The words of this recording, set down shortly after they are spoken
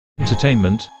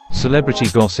entertainment, celebrity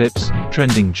gossips,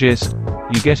 trending gist,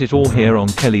 you get it all here on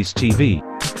Kelly's TV.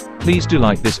 Please do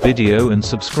like this video and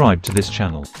subscribe to this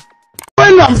channel.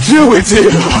 When I'm through with you,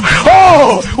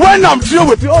 when I'm through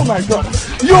with you, oh my God,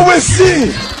 you will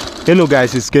see. Hello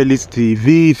guys, it's Kelly's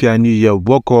TV. If you are new here,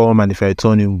 welcome, and if you're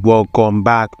returning, welcome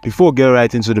back. Before we get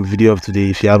right into the video of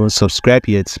today, if you haven't subscribed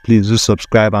yet, please do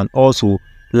subscribe and also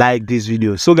like this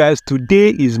video. So guys, today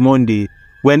is Monday,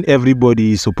 when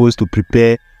everybody is supposed to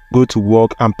prepare, go to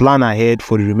work and plan ahead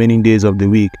for the remaining days of the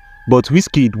week. But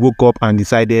Wizkid woke up and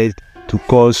decided to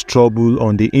cause trouble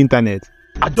on the internet.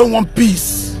 I don't want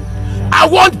peace. I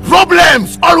want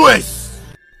problems always.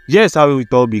 Here's how it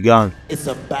all began. It's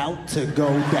about to go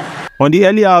down. On the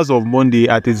early hours of Monday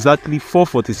at exactly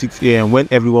 4:46 a.m. when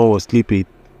everyone was sleeping,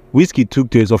 Wizkid took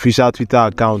to his official Twitter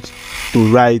account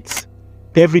to write,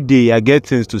 "Every day I get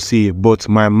things to say, but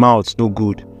my mouth's no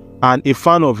good." And a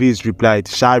fan of his replied,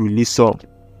 "Shall release song?"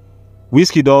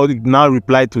 Wizkid now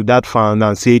replied to that fan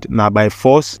and said, "Na by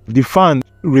force." The fan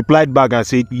replied back and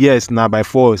said, "Yes, na by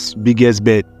force, biggest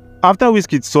bet." After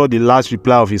Wizkid saw the last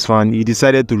reply of his fan, he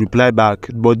decided to reply back,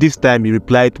 but this time he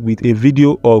replied with a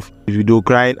video of Davido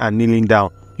crying and kneeling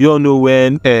down. You all know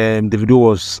when Davido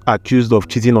was accused of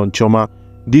cheating on Choma,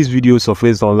 this video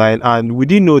surfaced online, and we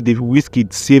didn't know that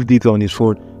Wizkid saved it on his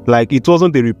phone. Like, it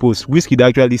wasn't a repost. Wizkid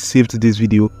actually saved this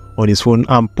video on his phone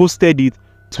and posted it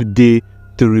today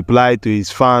to reply to his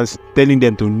fans, telling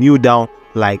them to kneel down,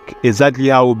 like exactly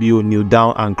how Obio kneeled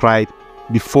down and cried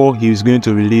before he was going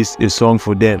to release a song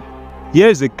for them. Here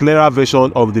is a clearer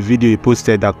version of the video he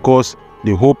posted that caused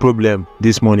the whole problem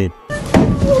this morning.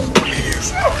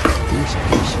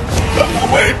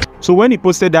 So when he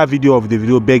posted that video of the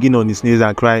video begging on his knees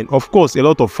and crying, of course a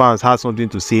lot of fans had something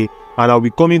to say, and I'll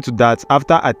be coming to that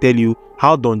after I tell you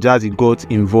how Donjazzy got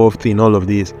involved in all of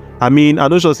this. I mean, I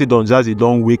don't just say Donjazzy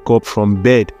don't wake up from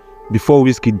bed before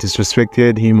Wizkid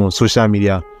disrespected him on social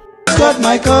media. Got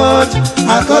my code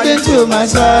according to my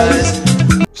size.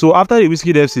 So after the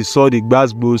Wizkid FC saw the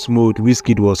Gbazgbos mode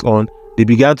Wizkid was on, they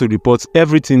began to report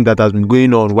everything that has been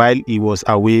going on while he was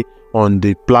away on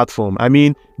the platform. I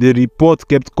mean, the report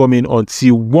kept coming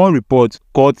until one report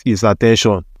caught his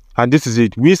attention. And this is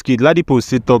it. Wizkid, Ladipo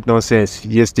still talk nonsense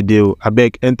yesterday. I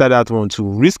beg, enter that one too.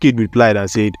 Wizkid replied and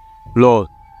said, "Lord,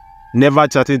 never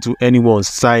chatting to anyone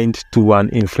signed to an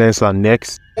influencer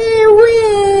next."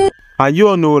 And you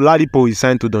all know Ladipo is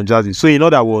signed to Donjazzy. So in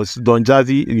other words,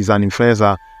 Donjazzy is an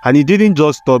influencer. And he didn't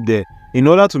just stop there. In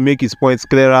order to make his points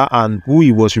clearer and who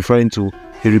he was referring to,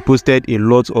 he reposted a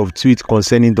lot of tweets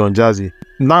concerning Donjazzy.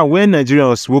 Now, when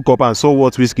Nigerians woke up and saw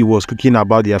what Wizkid was cooking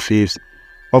about their faves,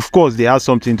 of course they had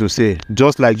something to say.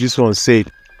 Just like this one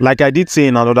said. Like I did say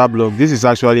in another blog, this is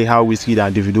actually how Wizkid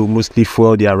and Davido mostly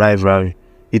fuel their rivalry.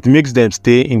 It makes them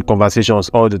stay in conversations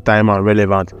all the time and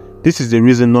relevant. This is the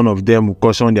reason none of them will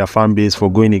caution their fan base for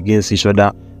going against each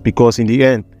other, because in the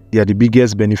end, they are the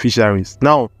biggest beneficiaries.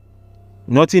 Now,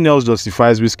 nothing else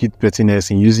justifies Wizkid's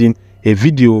pettiness in using a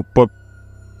video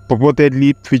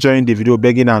purportedly featuring Davido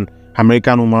begging an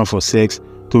American woman for sex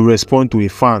to respond to a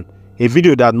fan. A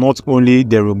video that not only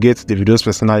derogates Davido's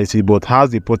personality but has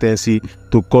the potency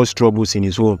to cause troubles in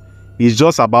his home. It's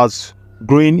just about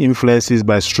growing influences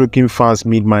by stroking fans'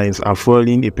 mid-minds and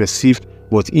fueling a perceived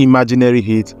but imaginary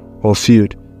hate or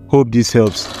feud. Hope this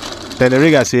helps.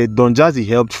 Tenerega said Donjazzy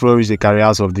helped flourish the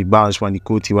careers of the bands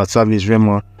Waniko, Tiwa Savage,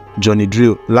 Rema, Johnny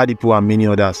Drill, Ladipo and many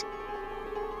others.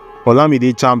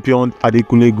 Olamide championed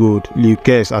Adekunle Gold, Lil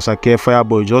Kes, Asake,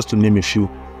 Fireboy, just to name a few.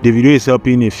 Davido is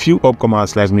helping a few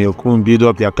upcomers like Neil Kun build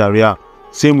up their career.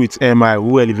 Same with MI,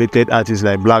 who elevated artists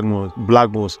like Black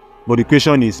Moss. But the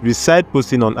question is, besides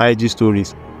posting on IG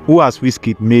stories, who has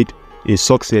Wizkid made a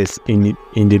success in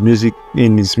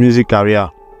his music career?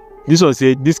 This one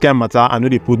said, "This kind matter, I know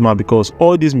they put man because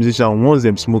all these musicians, once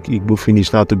them smoke Igbo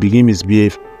finish now to begin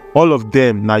misbehave. All of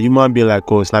them now human being like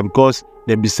us, now because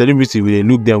they be celebrity, we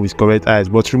look them with correct eyes.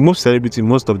 But remove celebrity,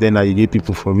 most of them are you get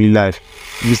people from real life."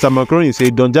 Mr. Macron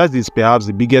said, Donjazzy is perhaps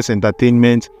the biggest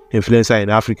entertainment influencer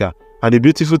in Africa. And the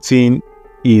beautiful thing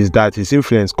is that his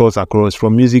influence cuts across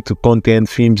from music to content,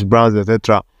 films, brands,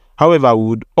 etc. However, we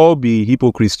would all be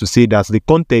hypocrites to say that the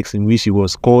context in which he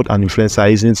was called an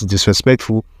influencer isn't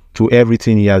disrespectful to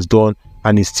everything he has done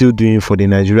and is still doing for the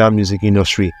Nigerian music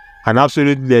industry. An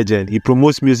absolute legend, he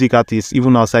promotes music artists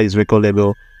even outside his record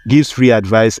label, gives free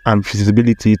advice and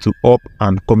visibility to up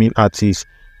and coming artists,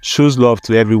 shows love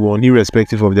to everyone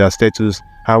irrespective of their status,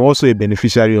 and also a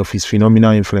beneficiary of his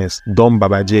phenomenal influence. Dom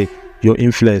Babaje, your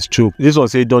influence choke. This one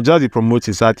said Donjazzy promotes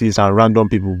his artists and random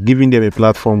people, giving them a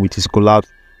platform with his collabs,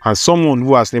 and someone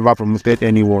who has never promoted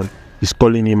anyone is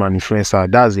calling him an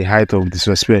influencer. That's the height of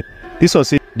disrespect. This one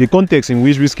said The context in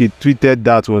which Wizkid tweeted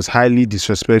that was highly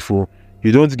disrespectful.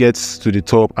 You don't get to the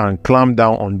top and clamp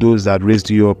down on those that raised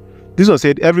you up. This one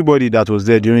said everybody that was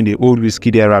there during the old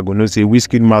Wizkid era gonna say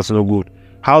Wizkid mouth no good.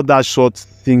 How that short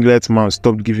singlet man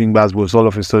stopped giving basketballs all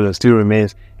of a sudden still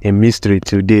remains a mystery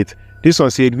to date. This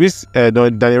one said,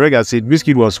 Danny Rega said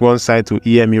Wizkid was once signed to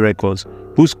EME Records,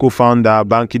 whose co-founder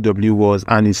Banky W was,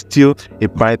 and is still a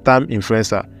part-time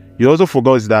influencer. He also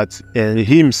forgot that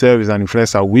he himself is an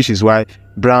influencer, which is why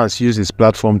brands use his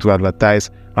platform to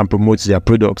advertise and promote their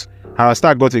products.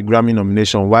 Harastar got a Grammy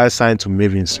nomination while signed to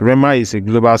Mavins. Rema is a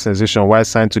global sensation while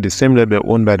signed to the same label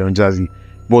owned by Donjazzy,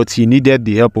 but he needed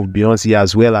the help of Beyonce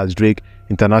as well as Drake,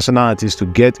 international artists, to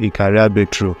get a career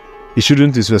breakthrough. He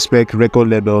shouldn't disrespect record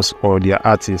labels or their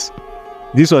artists.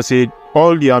 This one said,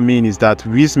 all you mean is that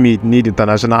we Smith need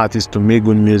international artists to make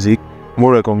good music,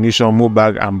 more recognition, more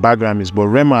bag and bag Grammys, but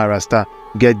Rema and Rasta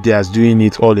get theirs doing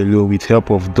it all alone with help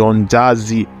of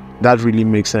Donjazzy. That really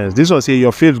makes sense. This one say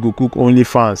your faves go cook only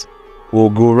fans will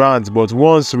go round, but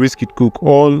once Wizkid cook,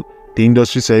 all the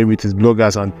industry celebrities,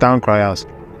 bloggers and town criers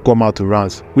come out to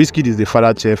rant. Wizkid is the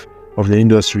father chef of the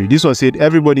industry. This one said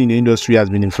everybody in the industry has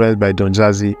been influenced by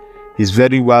Donjazzy. It's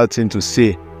very wild thing to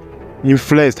say.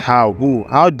 Influenced how? Who?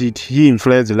 How did he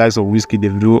influence the likes of Wizkid,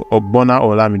 Davido, or Burna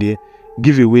or Olamide?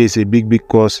 Giveaway is a big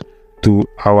cost to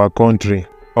our country.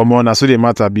 Na so the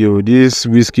matter be. This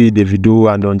Wizkid,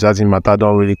 Davido, and Donjazzy matter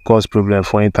don't really cause problem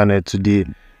for internet today.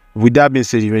 With that being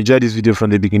said, if you enjoyed this video from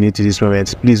the beginning to this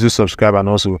moment, please do subscribe and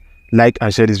also like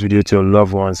and share this video to your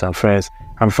loved ones and friends.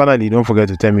 And finally, don't forget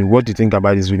to tell me what you think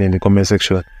about this video in the comment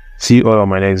section. See you all on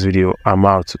my next video. I'm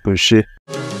out. Go share.